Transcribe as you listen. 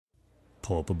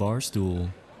Pull up a bar stool.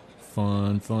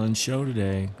 Fun show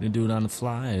today. Gonna do it on the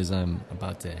fly as I'm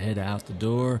about to head out the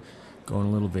door, go on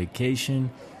a little vacation.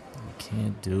 You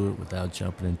can't do it without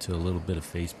jumping into a little bit of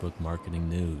Facebook marketing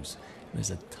news.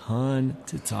 There's a ton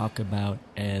to talk about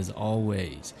as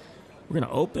always. We're going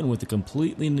to open with a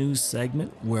completely new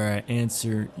segment where I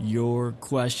answer your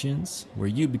questions, where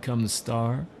you become the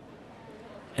star.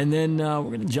 And then we're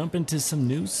going to jump into some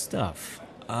new stuff.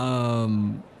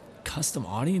 Custom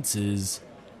audiences.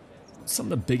 Some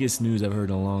of the biggest news I've heard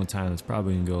in a long time that's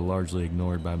probably going to go largely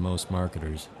ignored by most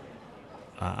marketers.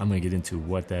 I'm going to get into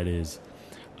what that is.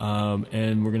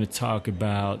 And we're going to talk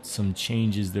about some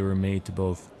changes that were made to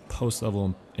both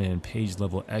post-level and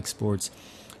page-level exports.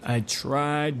 I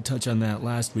tried to touch on that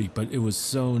last week, but it was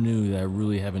so new that I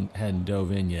really hadn't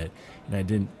dove in yet, and I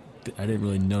didn't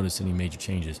really notice any major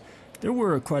changes. There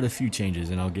were quite a few changes,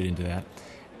 and I'll get into that.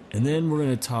 And then we're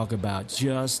going to talk about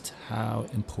just how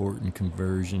important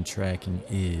conversion tracking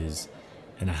is,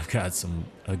 and I've got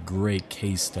a great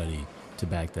case study to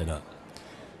back that up.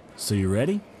 So you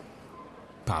ready?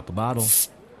 Pop a bottle.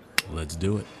 Let's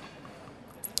do it.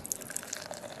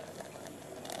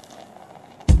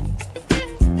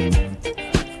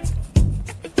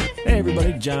 Hey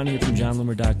everybody, John here from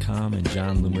JohnLoomer.com and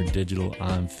John Loomer Digital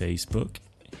on Facebook.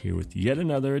 Here with yet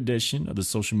another edition of the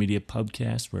Social Media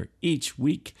Pubcast, where each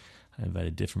week I invite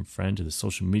a different friend to the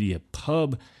social media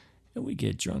pub and we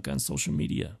get drunk on social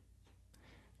media.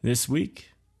 This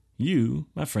week, you,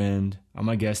 my friend, are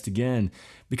my guest again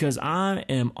because I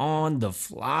am on the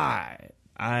fly.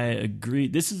 I agree.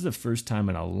 This is the first time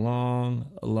in a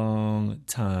long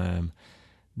time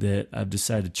that I've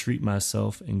decided to treat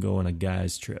myself and go on a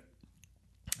guy's trip.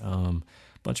 A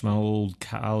bunch of my old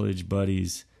college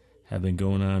buddies have been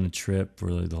going on a trip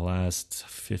for the last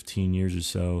 15 years or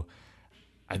so.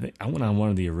 I think I went on one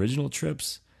of the original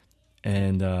trips,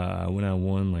 and I went on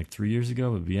one like 3 years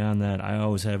ago. But beyond that, I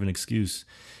always have an excuse.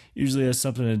 Usually has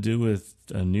something to do with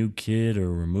a new kid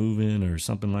or we're moving or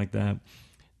something like that.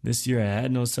 This year I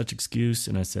had no such excuse,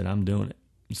 and I said, I'm doing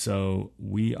it. So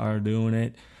we are doing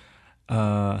it.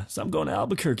 So I'm going to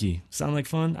Albuquerque. Sound like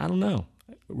fun? I don't know.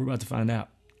 We're about to find out.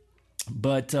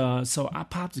 But so I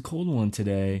popped a cold one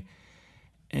today,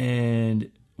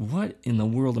 and what in the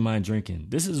world am I drinking?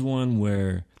 This is one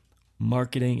where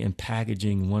marketing and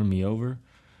packaging won me over,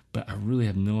 but I really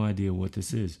have no idea what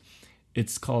this is.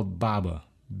 It's called Baba,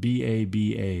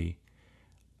 B-A-B-A,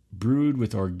 brewed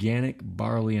with organic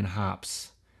barley and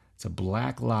hops. It's a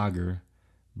black lager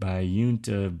by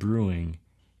Yunta Brewing.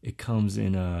 It comes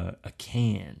in a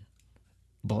can,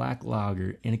 black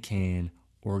lager in a can,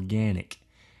 organic.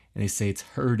 And they say it's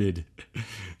herded.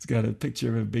 It's got a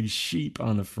picture of a big sheep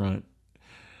on the front.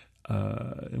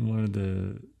 And one of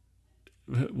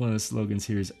the slogans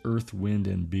here is Earth, Wind,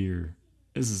 and Beer.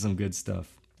 This is some good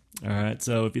stuff. All right,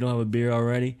 so if you don't have a beer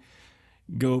already,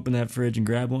 go open that fridge and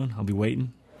grab one. I'll be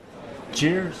waiting.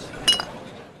 Cheers.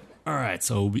 All right,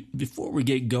 so before we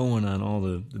get going on all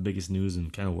the biggest news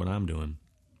and kind of what I'm doing,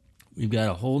 we've got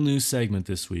a whole new segment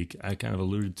this week. I kind of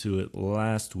alluded to it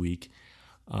last week.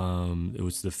 It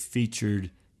was the featured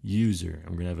user.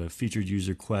 I'm going to have a featured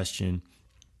user question.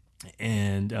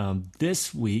 And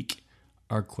this week,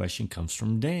 our question comes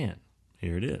from Dan.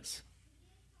 Here it is.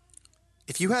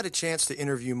 If you had a chance to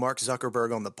interview Mark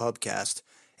Zuckerberg on the PUBCAST,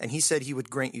 and he said he would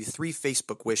grant you 3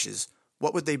 Facebook wishes,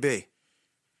 what would they be?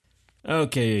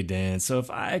 Okay, Dan. So if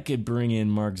I could bring in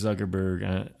Mark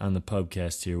Zuckerberg on the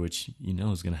PUBCAST here, which you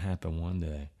know is going to happen one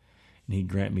day, and he'd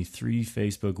grant me 3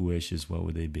 Facebook wishes, what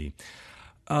would they be?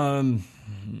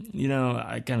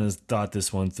 I kind of thought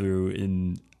this one through,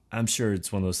 and I'm sure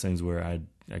it's one of those things where I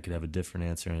could have a different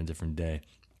answer on a different day.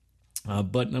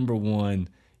 But number one,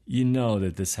 you know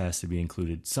that this has to be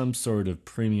included, some sort of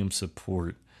premium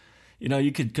support. You know,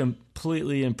 you could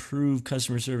completely improve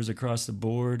customer service across the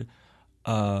board.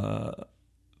 I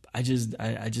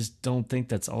just don't think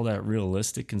that's all that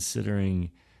realistic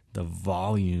considering the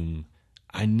volume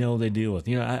I know they deal with.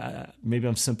 You know, maybe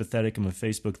I'm sympathetic. I'm a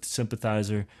Facebook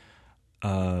sympathizer.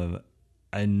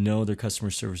 I know their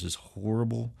customer service is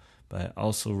horrible, but I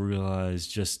also realize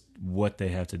just what they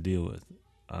have to deal with.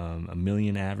 1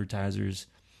 million advertisers,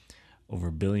 over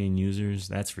 1 billion users,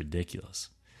 that's ridiculous.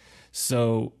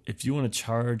 So if you want to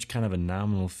charge kind of a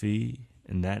nominal fee,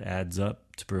 and that adds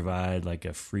up to provide like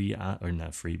a free, or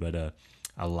not free, but a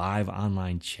live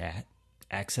online chat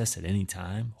access at any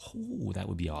time, that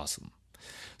would be awesome.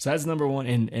 So that's number one.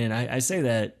 And I say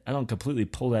that, I don't completely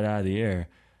pull that out of the air.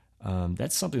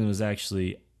 That's something that was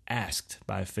actually asked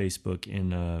by Facebook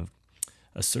in a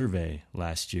survey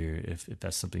last year, if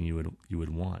that's something you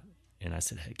would want. And I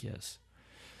said, heck yes.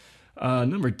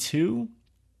 Number two,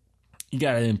 you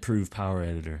got to improve Power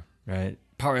Editor, right?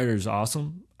 Power Editor is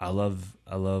awesome. I love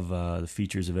the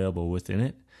features available within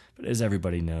it, but as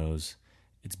everybody knows,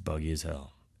 it's buggy as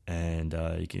hell. And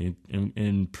you can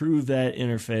improve that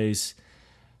interface.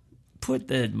 Put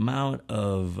the amount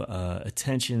of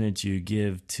attention that you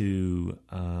give to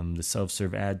the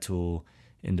self-serve ad tool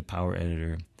into Power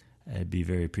Editor. I'd be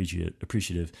very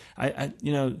appreciative. I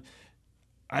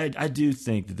do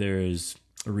think that there is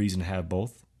a reason to have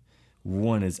both.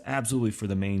 One is absolutely for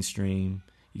the mainstream.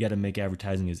 You got to make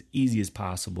advertising as easy as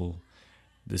possible.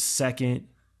 The second,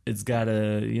 it's got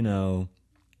to,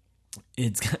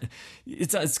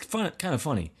 it's fun, kind of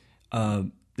funny.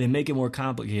 They make it more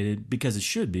complicated because it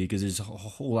should be, because there's a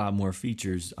whole lot more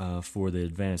features for the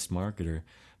advanced marketer.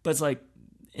 But it's like,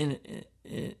 in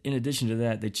addition to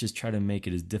that, they just try to make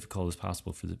it as difficult as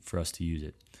possible for us to use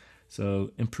it.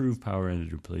 So improve Power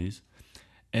Editor, please.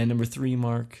 And number 3,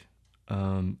 Mark,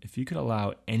 if you could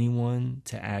allow anyone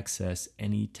to access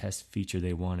any test feature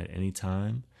they want at any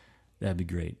time, that'd be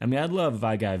great. I mean, I'd love if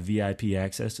I got VIP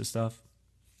access to stuff,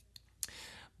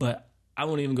 but I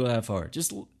won't even go that far.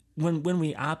 Just when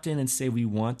we opt in and say we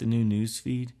want the new news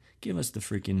feed, give us the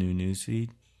freaking new news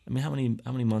feed. I mean,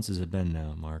 how many months has it been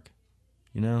now, Mark?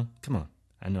 Come on.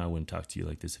 I know I wouldn't talk to you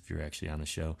like this if you're actually on the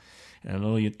show, and I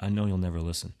know you'll never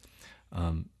listen.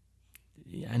 I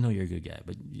know you're a good guy,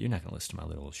 but you're not going to listen to my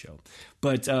little show.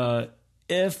 But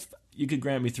if you could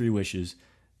grant me 3 wishes,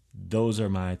 those are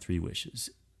my 3 wishes.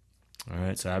 All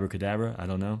right, so abracadabra, I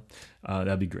don't know.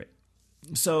 That'd be great.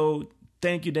 So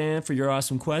thank you, Dan, for your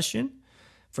awesome question.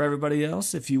 For everybody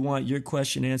else, if you want your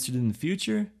question answered in the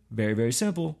future, very, very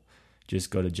simple.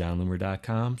 Just go to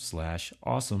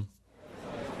johnloomer.com/awesome.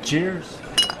 Cheers.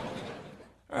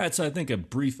 All right, so I think a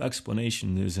brief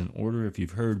explanation is in order. If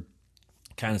you've heard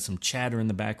kind of some chatter in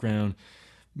the background,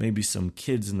 maybe some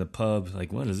kids in the pub,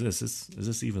 like, what is this? Is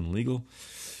this even legal?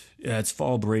 Yeah, it's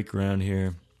fall break around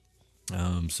here.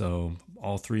 So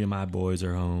all 3 of my boys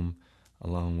are home,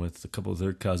 along with a couple of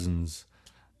their cousins.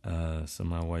 So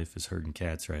my wife is herding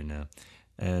cats right now.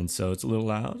 And so it's a little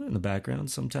loud in the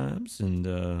background sometimes, and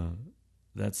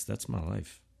that's my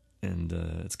life. And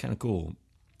it's kind of cool.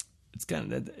 It's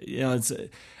kind of,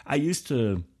 I used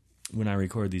to, when I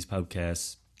record these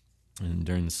podcasts, and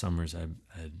during the summers, I'd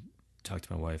talk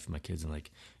to my wife and my kids, and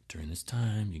like, during this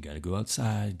time, you got to go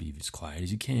outside, be as quiet as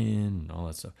you can, and all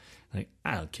that stuff. Like,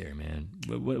 I don't care, man.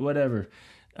 Whatever.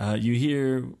 You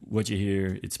hear what you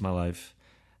hear. It's my life,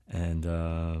 and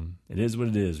it is what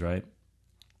it is, right?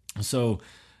 So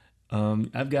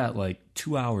I've got like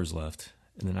 2 hours left,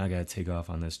 and then I got to take off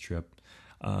on this trip.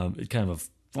 It's kind of a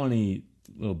funny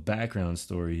little background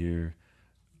story here.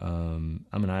 I'm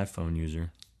an iPhone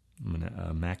user. I'm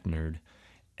a Mac nerd,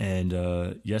 and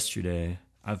yesterday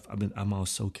I'm always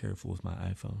so careful with my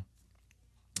iPhone,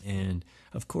 and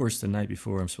of course the night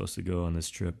before I'm supposed to go on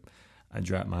this trip, I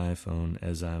drop my iPhone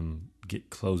as I'm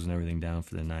closing everything down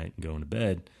for the night and going to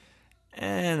bed,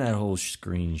 and that whole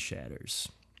screen shatters.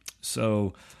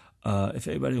 So if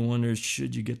anybody wonders,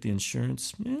 should you get the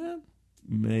insurance? Yeah,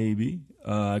 maybe.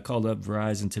 I called up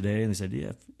Verizon today, and they said,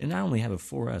 yeah, and I only have a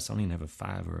 4S. I don't even have a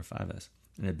 5 or a 5S,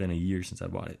 and it had been a year since I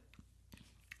bought it. I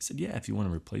said, yeah, if you want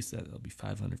to replace that, it'll be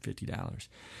 $550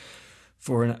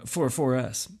 for a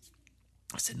 4S.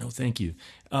 I said, no, thank you.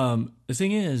 The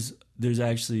thing is, there are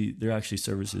actually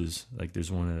services, like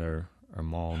there's one at our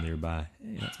mall nearby.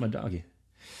 Hey, that's my doggy.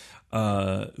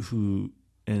 They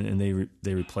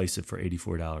replace it for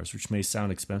 $84, which may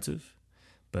sound expensive,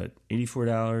 but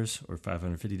 $84 or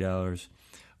 $550,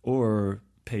 or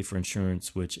pay for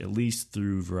insurance, which at least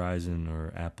through Verizon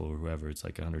or Apple or whoever, it's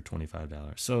like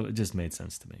 $125. So it just made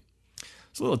sense to me.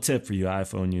 It's a little tip for you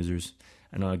iPhone users.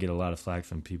 I know I get a lot of flack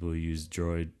from people who use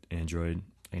Android.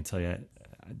 I can tell you,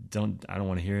 I don't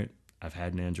want to hear it. I've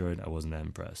had an Android. I wasn't that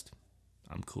impressed.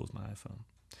 I'm cool with my iPhone.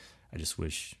 I just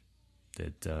wish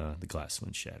that the glass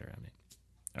wouldn't shatter on me.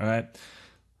 All right.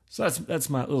 So that's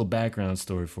my little background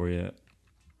story for you.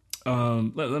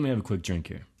 Let me have a quick drink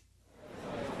here.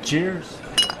 Cheers.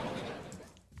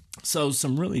 So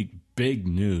some really big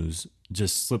news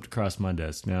just slipped across my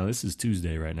desk. Now, this is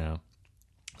Tuesday right now.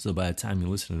 So by the time you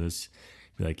listen to this,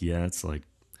 you'll be like, yeah, it's like,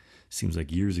 seems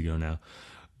like years ago now.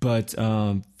 But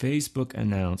Facebook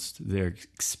announced they're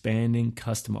expanding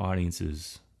custom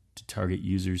audiences to target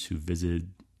users who visited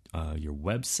your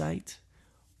website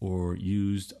or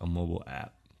used a mobile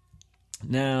app.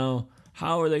 Now,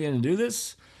 how are they going to do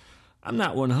this? I'm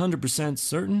not 100%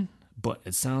 certain, but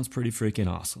it sounds pretty freaking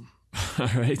awesome. All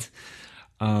right.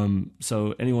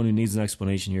 So anyone who needs an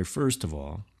explanation here, first of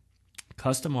all,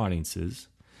 custom audiences,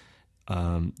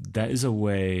 that is a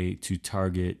way to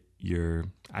target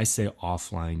I say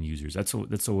offline users. That's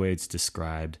the way it's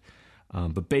described.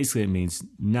 But basically, it means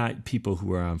not people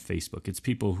who are on Facebook. It's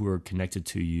people who are connected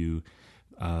to you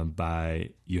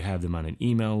you have them on an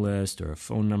email list or a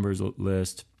phone numbers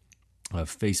list, a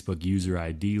Facebook user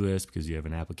ID list because you have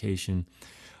an application,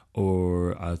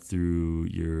 or through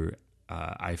your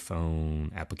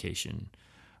iPhone application.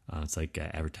 It's like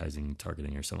advertising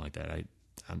targeting or something like that.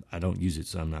 I don't use it,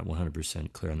 so I'm not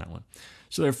 100% clear on that one.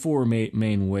 So there are four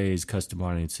main ways custom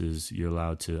audiences you're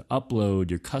allowed to upload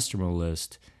your customer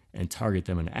list and target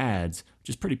them in ads, which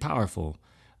is pretty powerful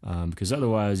because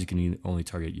otherwise you can only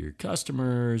target your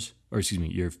customers,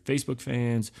 your Facebook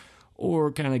fans,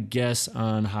 or kind of guess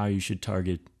on how you should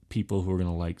target people who are going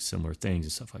to like similar things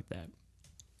and stuff like that.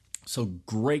 So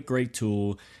great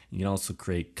tool. You can also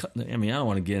create, I don't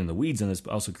want to get in the weeds on this,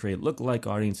 but also create lookalike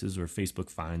audiences where Facebook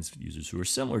finds users who are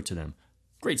similar to them.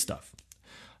 Great stuff.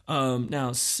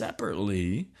 Now,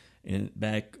 separately,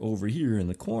 back over here in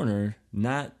the corner,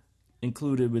 not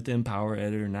included within Power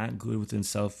Editor, not included within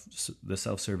the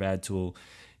self-serve ad tool,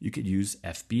 you could use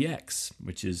FBX,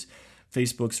 which is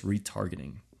Facebook's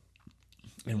retargeting.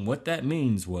 And what that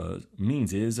means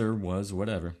is,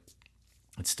 whatever,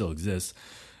 it still exists,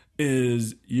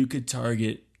 is you could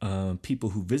target people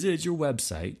who visited your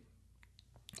website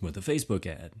with a Facebook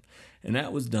ad. And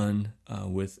that was done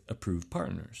with approved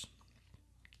partners.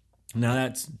 Now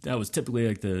that was typically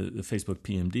like the Facebook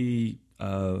PMD,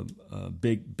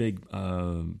 big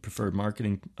preferred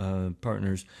marketing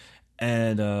partners.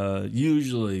 And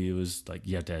usually it was like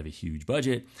you have to have a huge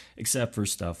budget, except for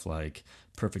stuff like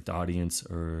Perfect Audience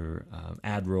or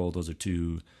AdRoll. Those are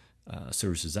two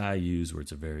services I use where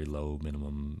it's a very low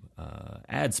minimum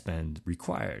ad spend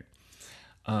required.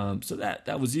 So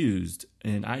that was used,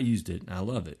 and I used it, and I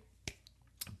love it.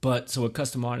 But so what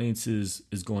custom audiences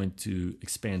is going to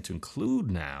expand to include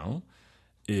now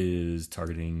is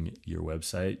targeting your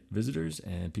website visitors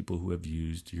and people who have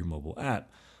used your mobile app.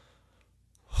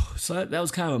 So that was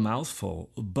kind of a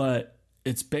mouthful, but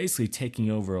it's basically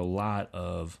taking over a lot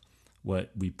of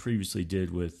what we previously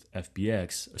did with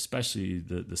FBX, especially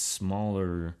the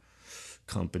smaller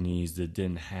companies that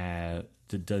didn't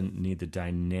need the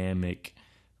dynamic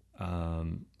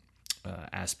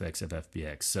aspects of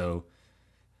FBX. So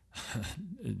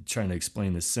trying to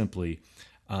explain this simply,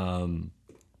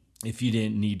 if you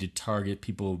didn't need to target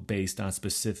people based on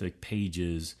specific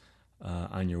pages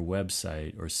on your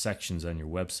website or sections on your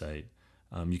website,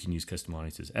 you can use custom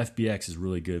audiences. FBX is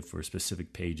really good for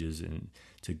specific pages and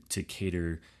to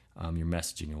cater your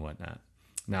messaging and whatnot.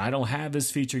 Now, I don't have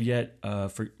this feature yet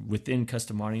for within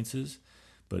custom audiences,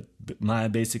 but my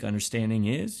basic understanding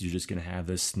is you're just going to have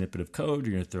this snippet of code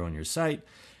you're going to throw on your site.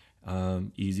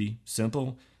 Easy,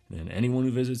 simple. And anyone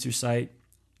who visits your site,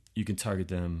 you can target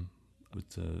them with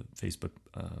the Facebook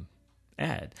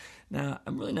ad. Now,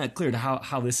 I'm really not clear to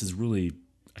how this is really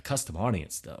a custom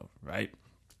audience, though, right?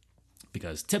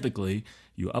 Because typically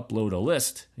you upload a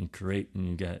list and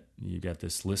you got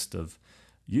this list of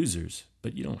users,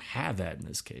 but you don't have that in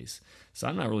this case. So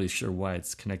I'm not really sure why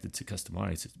it's connected to custom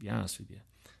audiences, to be honest with you.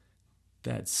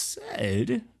 That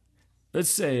said, let's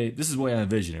say this is the way I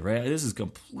envision it, right? This is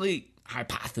complete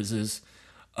hypothesis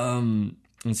and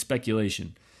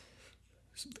speculation.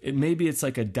 Maybe it's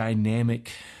like a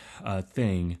dynamic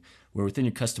thing where within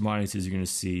your custom audiences you're going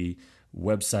to see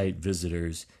website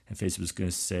visitors, and Facebook's going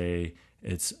to say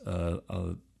it's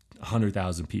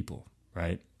 100,000 people,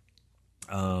 right?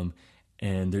 And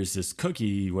there's this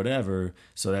cookie, whatever,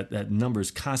 so that number is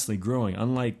constantly growing,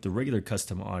 unlike the regular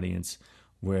custom audience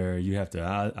where you have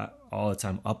to all the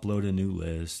time upload a new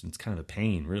list. It's kind of a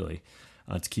pain, really,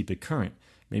 to keep it current.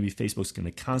 Maybe Facebook's going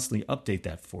to constantly update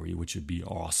that for you, which would be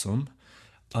awesome.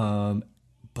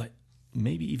 But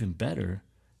maybe even better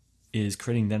is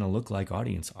creating then a lookalike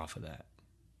audience off of that.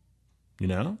 You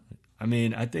know? I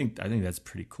think that's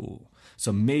pretty cool.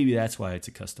 So maybe that's why it's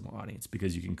a custom audience,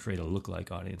 because you can create a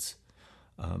lookalike audience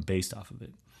based off of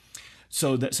it.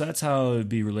 So that's how it would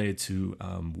be related to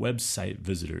website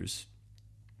visitors.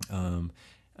 And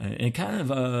kind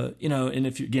of, and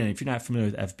if you're not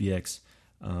familiar with FBX,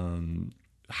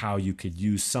 how you could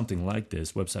use something like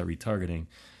this, website retargeting.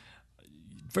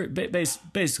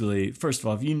 Basically, first of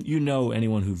all, if you know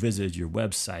anyone who visited your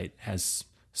website has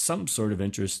some sort of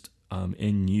interest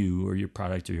in you or your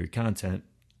product or your content,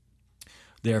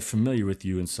 they're familiar with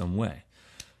you in some way.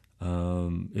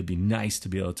 It'd be nice to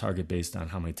be able to target based on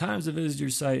how many times they visited your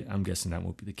site. I'm guessing that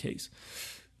won't be the case.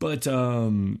 But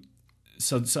so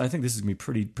I think this is going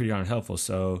to be pretty darn helpful.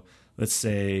 So let's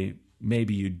say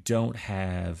maybe you don't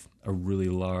have a really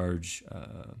large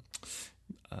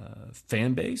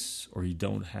fan base, or you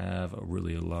don't have a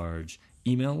really large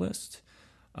email list,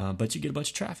 but you get a bunch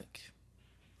of traffic.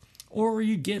 Or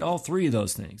you get all three of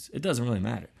those things. It doesn't really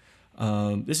matter.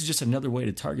 This is just another way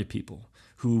to target people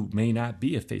who may not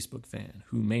be a Facebook fan,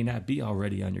 who may not be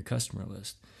already on your customer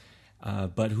list,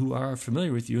 but who are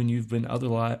familiar with you and you've been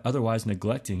otherwise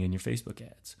neglecting in your Facebook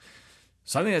ads.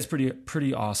 So I think that's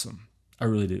pretty awesome. I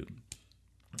really do.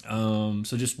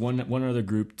 So just one other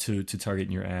group to target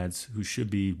in your ads who should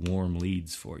be warm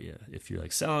leads for you. If you're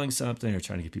like selling something or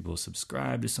trying to get people to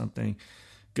subscribe to something,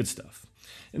 good stuff.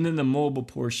 And then the mobile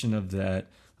portion of that,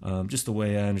 just the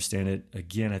way I understand it,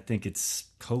 again, I think it's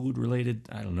code related.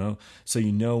 I don't know. So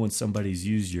you know when somebody's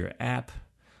used your app,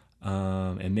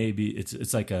 and maybe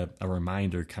it's like a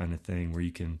reminder kind of thing where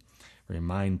you can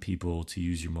remind people to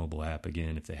use your mobile app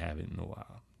again if they haven't in a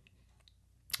while.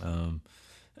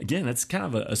 Again, that's kind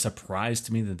of a surprise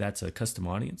to me that that's a custom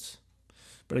audience,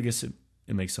 but I guess it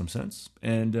makes some sense,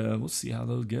 and we'll see how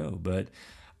those go. But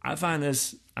I find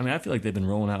this, I feel like they've been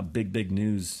rolling out big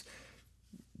news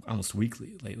almost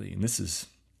weekly lately, and this is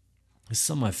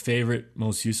some of my favorite,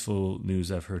 most useful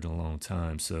news I've heard in a long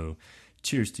time. So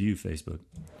cheers to you, Facebook.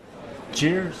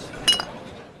 Cheers.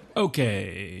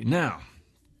 Okay, now,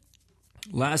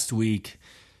 last week,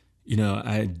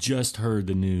 I had just heard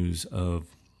the news of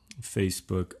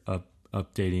Facebook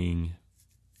updating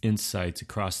insights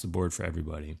across the board for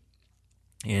everybody.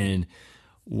 And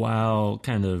while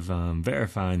kind of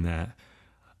verifying that,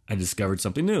 I discovered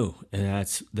something new, and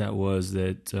that was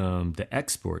that the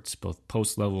exports, both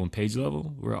post level and page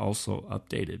level, were also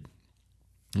updated.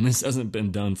 And this hasn't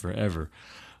been done forever,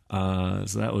 so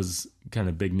that was kind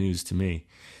of big news to me.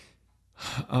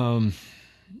 Now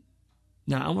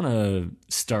I want to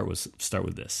start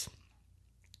with this.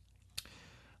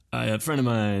 A friend of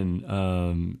mine,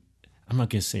 I'm not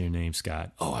going to say your name,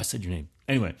 Scott. Oh, I said your name.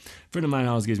 Anyway, a friend of mine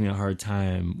always gives me a hard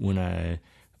time when I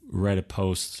write a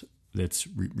post that's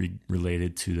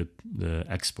related to the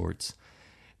exports,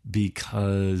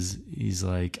 because he's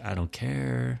like, I don't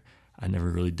care. I never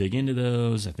really dig into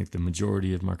those. I think the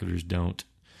majority of marketers don't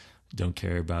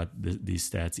care about these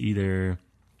stats either.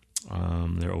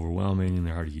 They're overwhelming and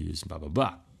they're hard to use, blah, blah,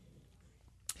 blah.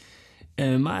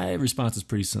 And my response is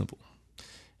pretty simple.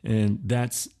 And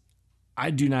that's, I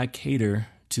do not cater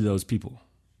to those people.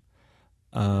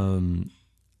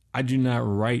 I do not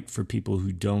write for people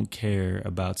who don't care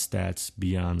about stats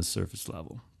beyond the surface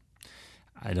level.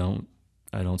 I don't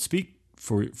speak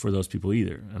for those people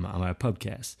either on my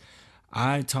PUBCAST.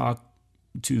 I talk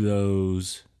to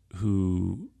those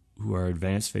who are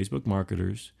advanced Facebook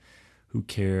marketers who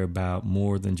care about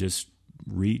more than just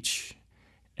reach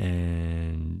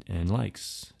and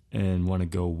likes, and want to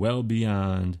go well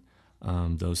beyond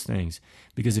those things.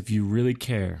 Because if you really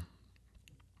care,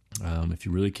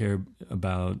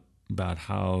 about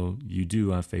how you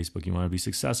do on Facebook, you want to be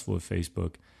successful at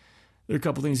Facebook, there are a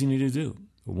couple things you need to do.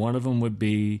 One of them would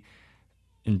be,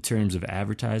 in terms of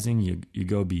advertising, you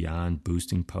go beyond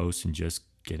boosting posts and just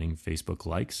getting Facebook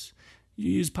likes.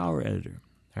 You use Power Editor,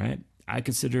 all right? I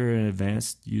consider an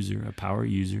advanced user a power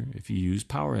user if you use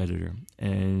Power Editor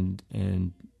and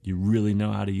you really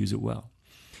know how to use it well.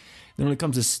 Then when it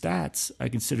comes to stats, I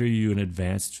consider you an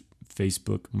advanced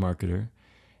Facebook marketer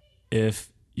if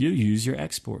you use your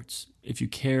exports, if you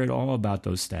care at all about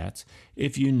those stats,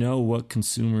 if you know what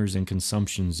consumers and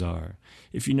consumptions are,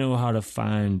 if you know how to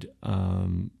find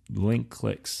link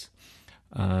clicks,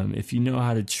 if you know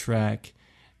how to track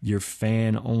your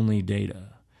fan-only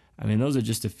data. Those are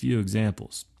just a few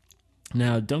examples.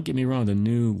 Now, don't get me wrong, the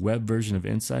new web version of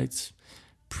Insights,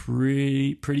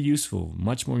 pretty useful,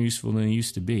 much more useful than it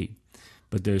used to be.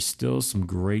 But there's still some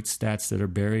great stats that are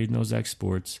buried in those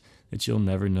exports that you'll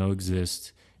never know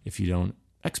exist if you don't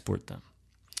export them.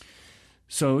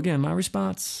 So again, my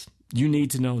response, you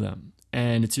need to know them,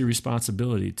 and it's your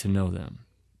responsibility to know them.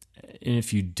 And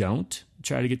if you don't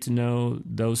try to get to know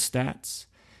those stats,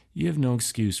 you have no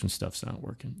excuse when stuff's not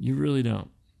working. You really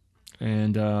don't.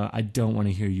 And I don't want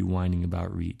to hear you whining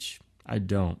about reach. I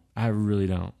don't. I really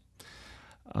don't.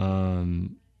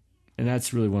 And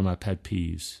that's really one of my pet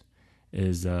peeves,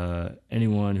 is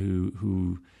anyone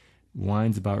who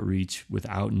whines about reach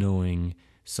without knowing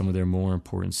some of their more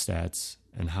important stats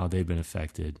and how they've been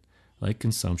affected, like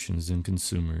consumptions and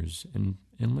consumers and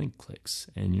link clicks.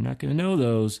 And you're not going to know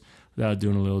those without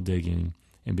doing a little digging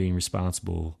and being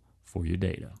responsible for your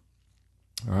data.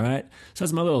 All right? So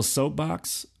that's my little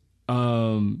soapbox.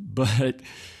 But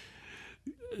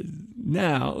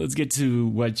now let's get to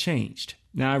what changed.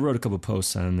 Now, I wrote a couple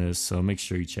posts on this, so make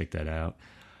sure you check that out.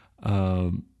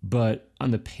 But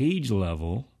on the page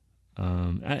level,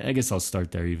 I guess I'll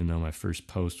start there, even though my first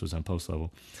post was on post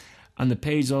level. On the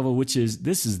page level, this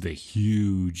is the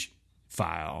huge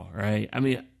file, right? I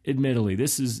mean, admittedly,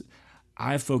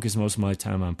 I focus most of my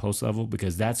time on post level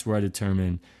because that's where I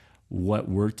determine what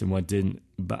worked and what didn't,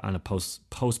 but on a post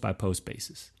by post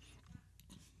basis.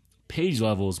 Page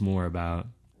level is more about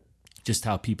just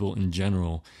how people in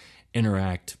general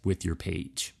interact with your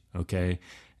page, okay?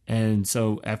 And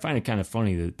so I find it kind of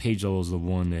funny that page level is the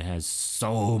one that has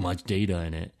so much data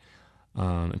in it.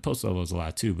 And post level is a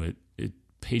lot too, but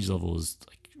page level is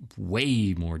like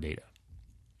way more data.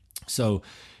 So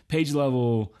page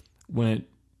level went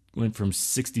from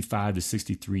 65 to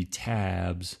 63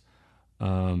 tabs.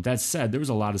 That said, there was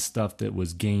a lot of stuff that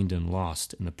was gained and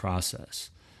lost in the process.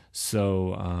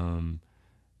 So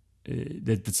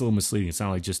that's a little misleading. It's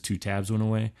not like just 2 tabs went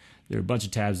away. There were a bunch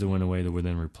of tabs that went away that were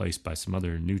then replaced by some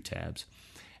other new tabs.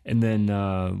 And then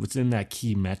within that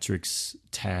key metrics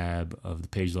tab of the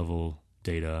page level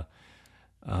data,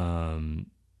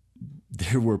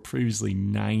 there were previously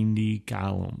 90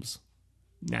 columns.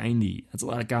 90. That's a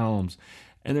lot of columns.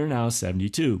 And they're now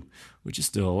 72, which is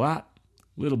still a lot,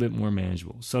 a little bit more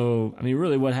manageable. So, I mean,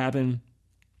 really what happened,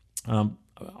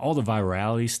 all the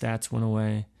virality stats went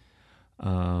away,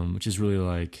 which is really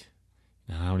like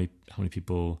how many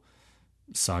people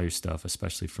saw your stuff,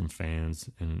 especially from fans,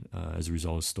 and as a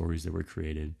result of stories that were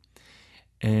created.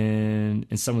 And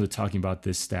some of the talking about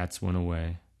this stats went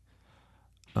away.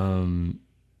 But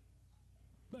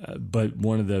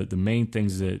one of the main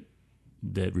things that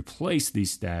replaced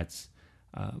these stats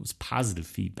was positive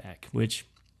feedback, which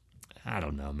I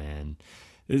don't know, man.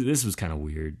 This was kind of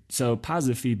weird. So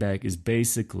positive feedback is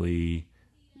basically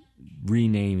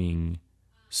renaming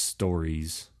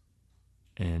stories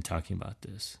and talking about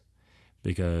this,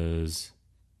 because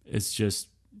it's just,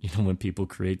 when people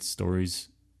create stories,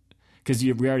 because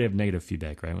we already have negative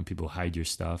feedback, right? When people hide your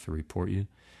stuff or report you.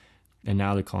 And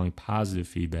now they're calling positive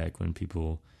feedback when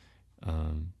people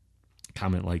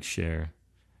comment, like, share,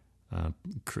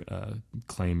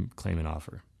 claim an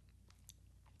offer.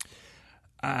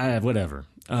 Whatever.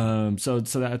 So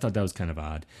that, I thought that was kind of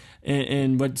odd.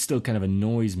 And what still kind of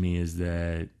annoys me is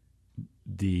that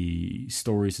the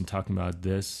stories and talking about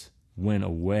this went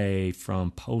away from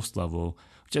post level,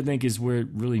 which I think is where it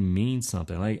really means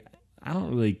something. Like, I don't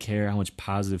really care how much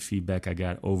positive feedback I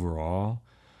got overall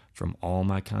from all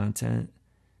my content.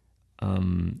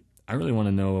 I really want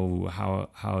to know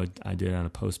how I did on a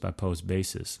post by post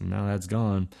basis. And now that's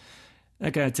gone,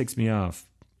 that kind of ticks me off.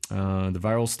 The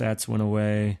viral stats went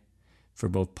away for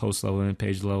both post level and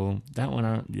page level. That one,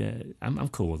 I'm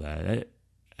cool with that.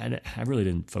 I really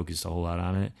didn't focus a whole lot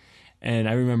on it. And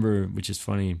I remember, which is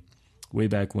funny, way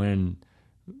back when,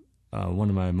 one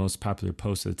of my most popular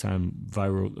posts at the time,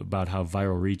 about how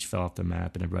viral reach fell off the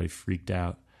map, and everybody freaked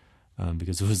out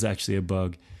because it was actually a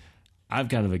bug. I've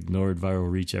kind of ignored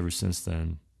viral reach ever since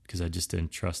then because I just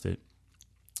didn't trust it.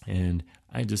 And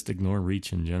I just ignore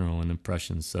reach in general and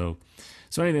impressions. So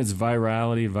anything that's viral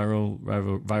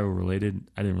related,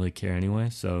 I didn't really care anyway.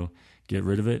 So get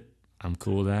rid of it. I'm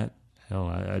cool with that. Hell,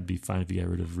 I'd be fine if you got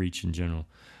rid of reach in general.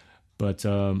 But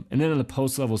and then on the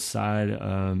post level side,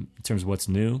 in terms of what's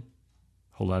new,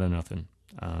 whole lot of nothing.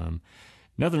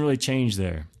 Nothing really changed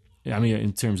there. I mean,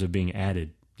 in terms of being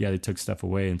added. Yeah, they took stuff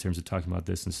away in terms of talking about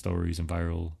this in stories and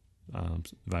viral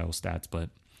stats. But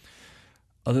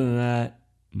other than that,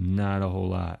 not a whole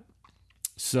lot.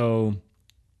 So,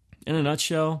 in a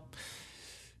nutshell,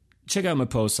 check out my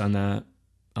posts on that.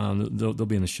 They'll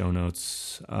be in the show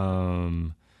notes.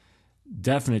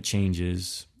 Definite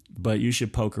changes, but you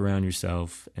should poke around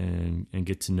yourself and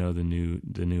get to know the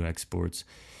new exports.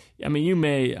 I mean, you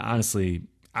may honestly.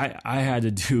 I had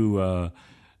to do a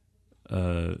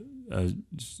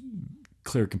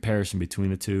clear comparison between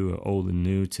the two, old and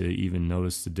new, to even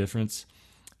notice the difference.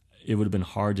 It would have been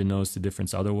hard to notice the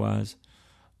difference otherwise,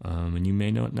 and you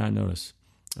may not notice.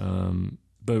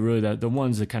 But really, the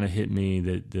ones that kind of hit me,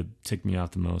 that tick me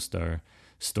off the most, are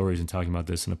stories and talking about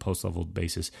this on a post-level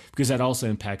basis, because that also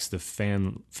impacts the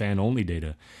fan-only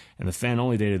data. And the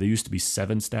fan-only data, there used to be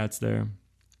 7 stats there.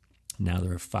 Now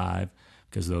there are 5,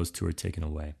 because those 2 are taken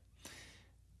away.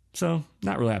 So,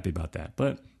 not really happy about that.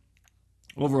 But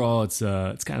overall, it's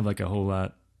kind of like a whole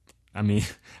lot. I mean,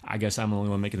 I guess I'm the only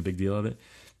one making a big deal of it.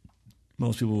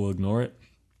 Most people will ignore it,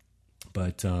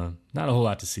 but not a whole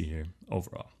lot to see here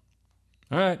overall.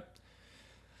 All right.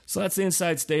 So that's the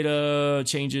insights data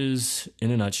changes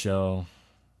in a nutshell.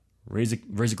 Raise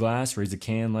a glass, raise a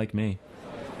can like me.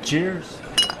 Cheers.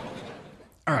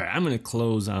 All right, I'm going to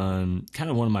close on kind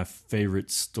of one of my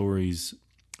favorite stories,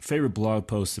 favorite blog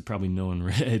posts that probably no one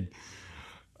read,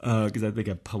 because I think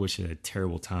I published it at a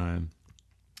terrible time.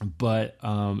 But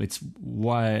it's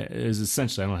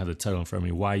essentially, I don't have the title in front of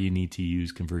me, why you need to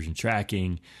use conversion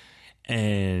tracking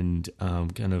And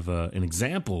kind of an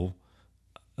example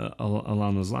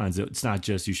along those lines. It's not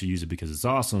just you should use it because it's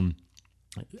awesome.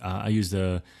 I used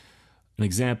an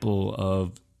example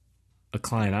of a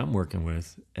client I'm working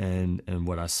with and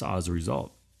what I saw as a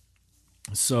result.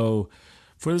 So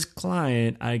for this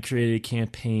client, I created a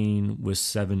campaign with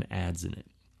 7 ads in it.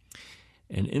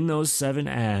 And in those 7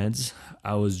 ads,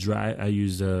 I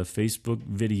used a Facebook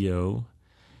video,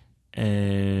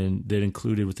 and that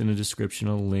included within the description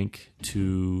a link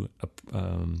to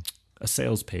a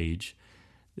sales page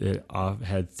that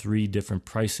had 3 different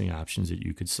pricing options that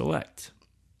you could select.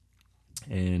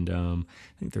 And I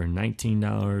think they're $19,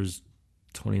 $29,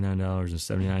 and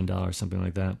 $79, something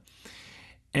like that.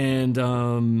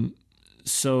 And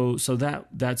so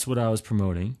that's what I was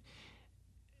promoting.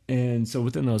 And so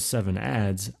within those 7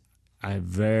 ads, I have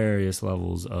various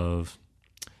levels of,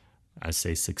 I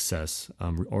say success,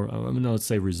 let's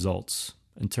say results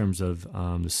in terms of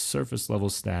the surface level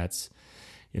stats,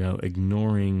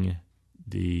 ignoring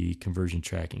the conversion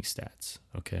tracking stats.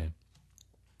 Okay.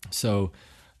 So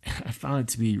I found it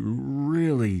to be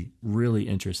really, really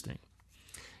interesting.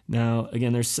 Now,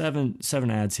 again, there's seven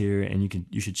ads here, and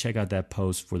you should check out that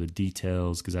post for the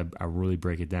details because I really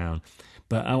break it down.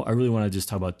 But I really want to just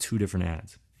talk about 2 different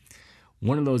ads.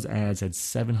 One of those ads had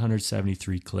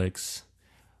 773 clicks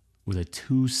with a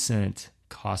 2-cent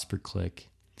cost per click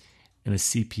and a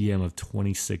CPM of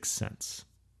 26 cents.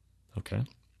 Okay.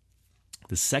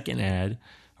 The second ad,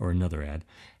 or another ad,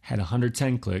 had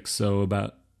 110 clicks, so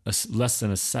about less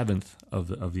than a seventh of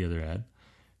the other ad.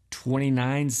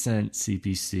 29-cent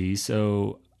CPC,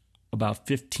 so about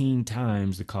 15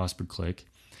 times the cost per click,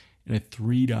 and a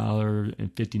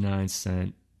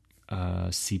 $3.59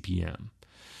 CPM.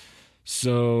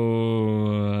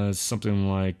 So something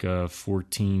like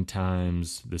 14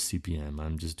 times the CPM.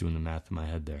 I'm just doing the math in my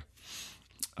head there.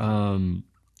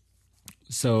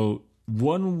 So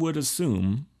one would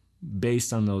assume,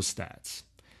 based on those stats,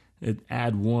 that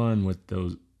ad 1 with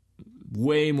those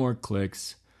way more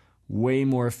clicks, way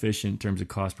more efficient in terms of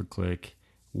cost per click,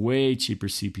 way cheaper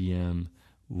CPM,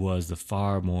 was the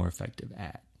far more effective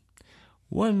ad.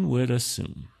 One would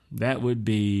assume that would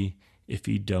be if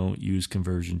you don't use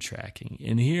conversion tracking.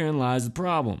 And herein lies the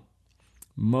problem.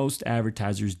 Most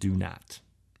advertisers do not,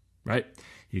 right?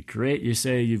 You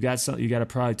say you got a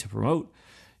product to promote,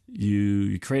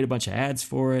 you create a bunch of ads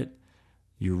for it,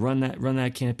 you run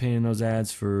that campaign and those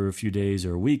ads for a few days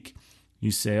or a week.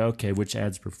 You say, okay, which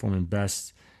ad's performing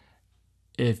best?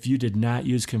 If you did not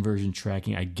use conversion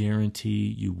tracking, I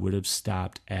guarantee you would have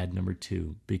stopped ad number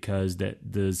 2 because the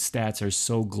stats are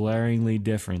so glaringly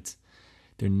different.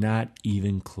 They're not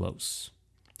even close.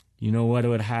 You know what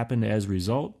would have happened as a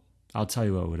result? I'll tell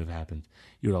you what would have happened.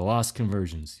 You would have lost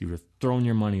conversions. You would have thrown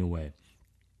your money away.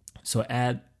 So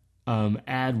ad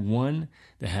 1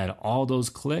 that had all those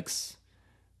clicks,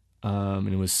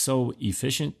 and it was so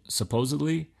efficient,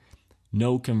 supposedly,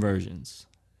 no conversions.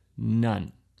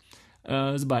 None. It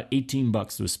was about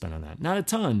 $18 to spend on that. Not a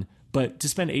ton, but to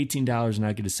spend $18 and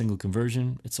not get a single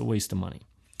conversion, it's a waste of money.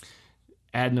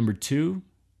 Ad number 2,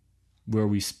 where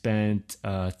we spent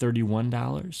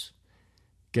 $31.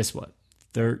 Guess what?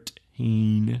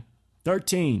 13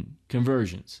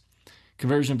 conversions.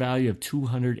 Conversion value of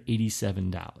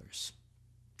 $287.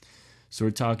 So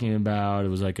we're talking about, it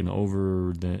was like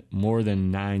more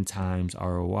than 9 times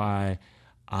ROI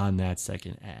on that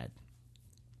second ad.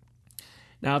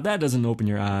 Now, if that doesn't open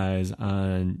your eyes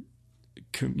on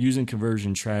using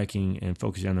conversion tracking and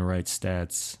focusing on the right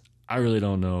stats, I really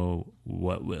don't know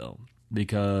what will,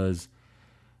 because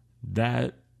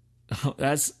that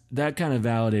kind of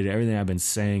validated everything I've been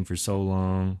saying for so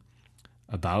long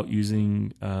about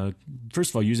using,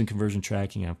 first of all, using conversion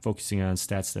tracking and focusing on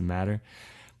stats that matter.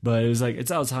 But it was like,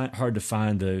 it's always hard to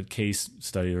find the case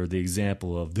study or the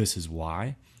example of this is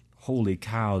why. Holy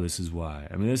cow, this is why.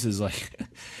 I mean, this is like,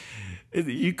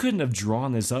 you couldn't have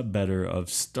drawn this up better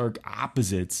of stark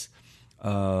opposites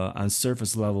on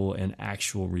surface level and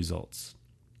actual results.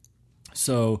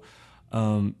 So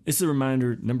it's a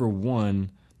reminder, number 1,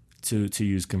 to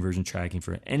use conversion tracking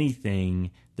for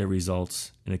anything that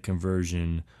results in a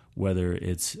conversion, whether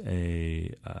it's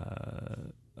a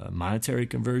monetary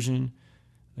conversion,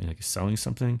 like selling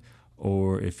something,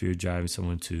 or if you're driving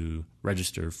someone to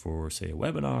register for, say, a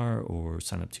webinar or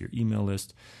sign up to your email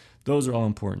list. Those are all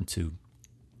important too,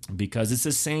 because it's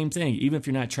the same thing. Even if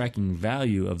you're not tracking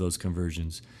value of those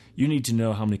conversions, you need to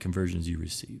know how many conversions you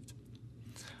received.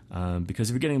 Because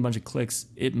if you're getting a bunch of clicks,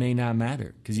 it may not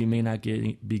matter because you may not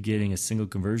be getting a single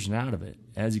conversion out of it.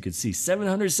 As you can see,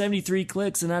 773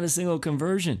 clicks and not a single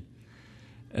conversion,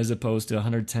 as opposed to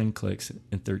 110 clicks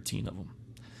and 13 of them.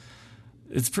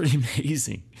 It's pretty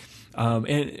amazing.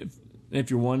 And if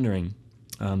you're wondering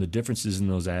the differences in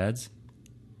those ads,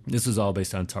 this is all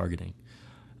based on targeting.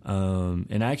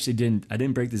 And I actually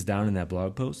didn't break this down in that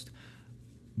blog post,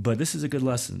 but this is a good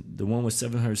lesson. The one with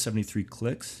 773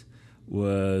 clicks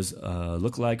was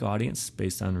lookalike audience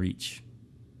based on reach.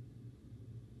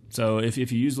 So if you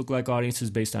use lookalike audiences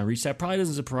based on reach, that probably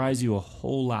doesn't surprise you a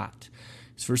whole lot.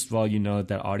 First of all, you know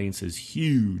that audience is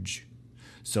huge,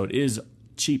 so it is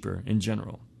cheaper in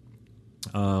general.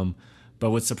 But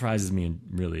what surprises me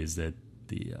really is that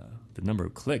the number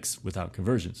of clicks without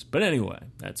conversions. But anyway,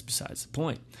 that's besides the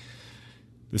point.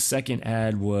 The second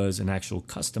ad was an actual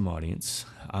custom audience.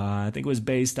 I think it was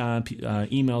based on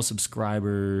email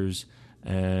subscribers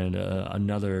and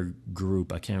another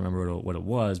group. I can't remember what it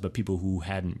was, but people who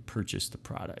hadn't purchased the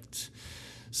product.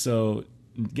 So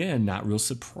again, not real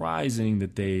surprising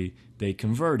that they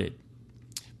converted.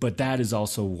 But that is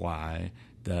also why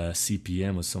the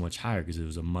CPM was so much higher, because it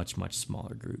was a much, much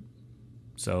smaller group.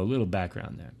 So a little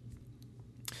background there.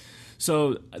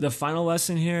 So the final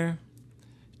lesson here,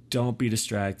 don't be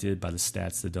distracted by the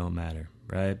stats that don't matter,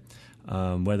 right?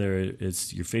 Whether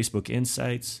it's your Facebook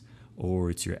insights or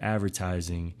it's your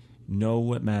advertising, know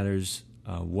what matters,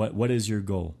 what is your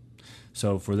goal.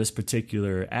 So for this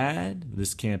particular ad,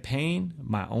 this campaign,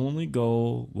 my only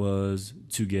goal was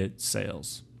to get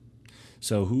sales.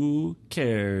 So who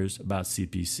cares about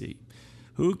CPC?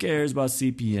 Who cares about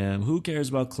CPM? Who cares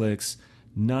about clicks?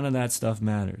 None of that stuff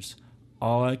matters.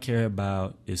 All I care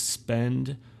about is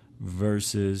spend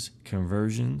versus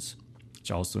conversions,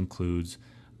 which also includes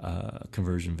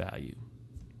conversion value.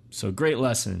 So great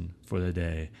lesson for the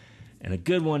day, and a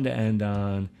good one to end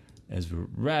on as we're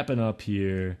wrapping up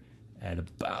here at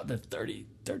about the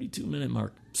 32-minute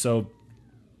mark. So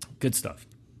good stuff.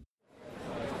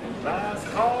 Last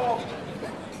call.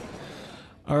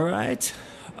 All right.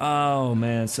 Oh,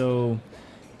 man. So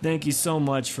thank you so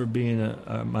much for being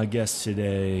my guest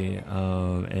today.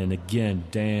 And again,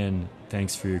 Dan,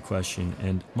 thanks for your question.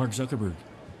 And Mark Zuckerberg,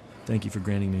 thank you for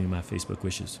granting me my Facebook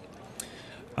wishes.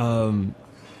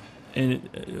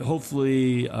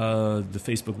 Hopefully the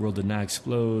Facebook world did not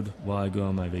explode while I go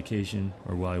on my vacation,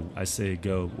 or while I say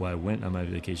go, while I went on my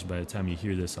vacation. By the time you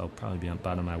hear this, I'll probably be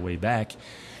about on my way back,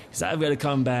 because I've got to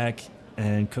come back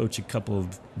and coach a couple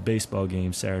of baseball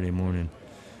games Saturday morning,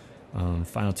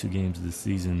 final 2 games of the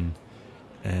season.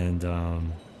 And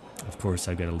of course,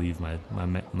 I've got to leave my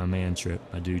man trip,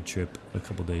 my dude trip, a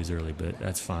couple days early, but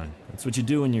that's fine. That's what you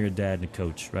do when you're a dad and a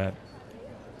coach, right?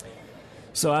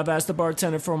 So I've asked the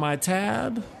bartender for my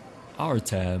tab, our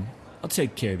tab. I'll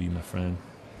take care of you, my friend.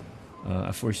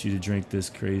 I forced you to drink this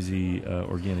crazy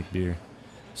organic beer,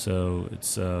 so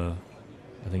it's I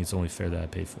think it's only fair that I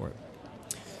pay for it.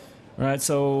 All right,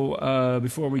 so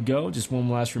before we go, just one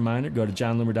last reminder, go to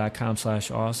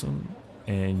johnloomer.com/awesome,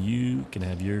 and you can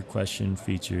have your question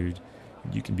featured.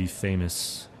 You can be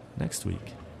famous next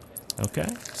week. Okay,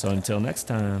 so until next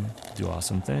time, do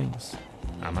awesome things.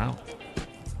 I'm out.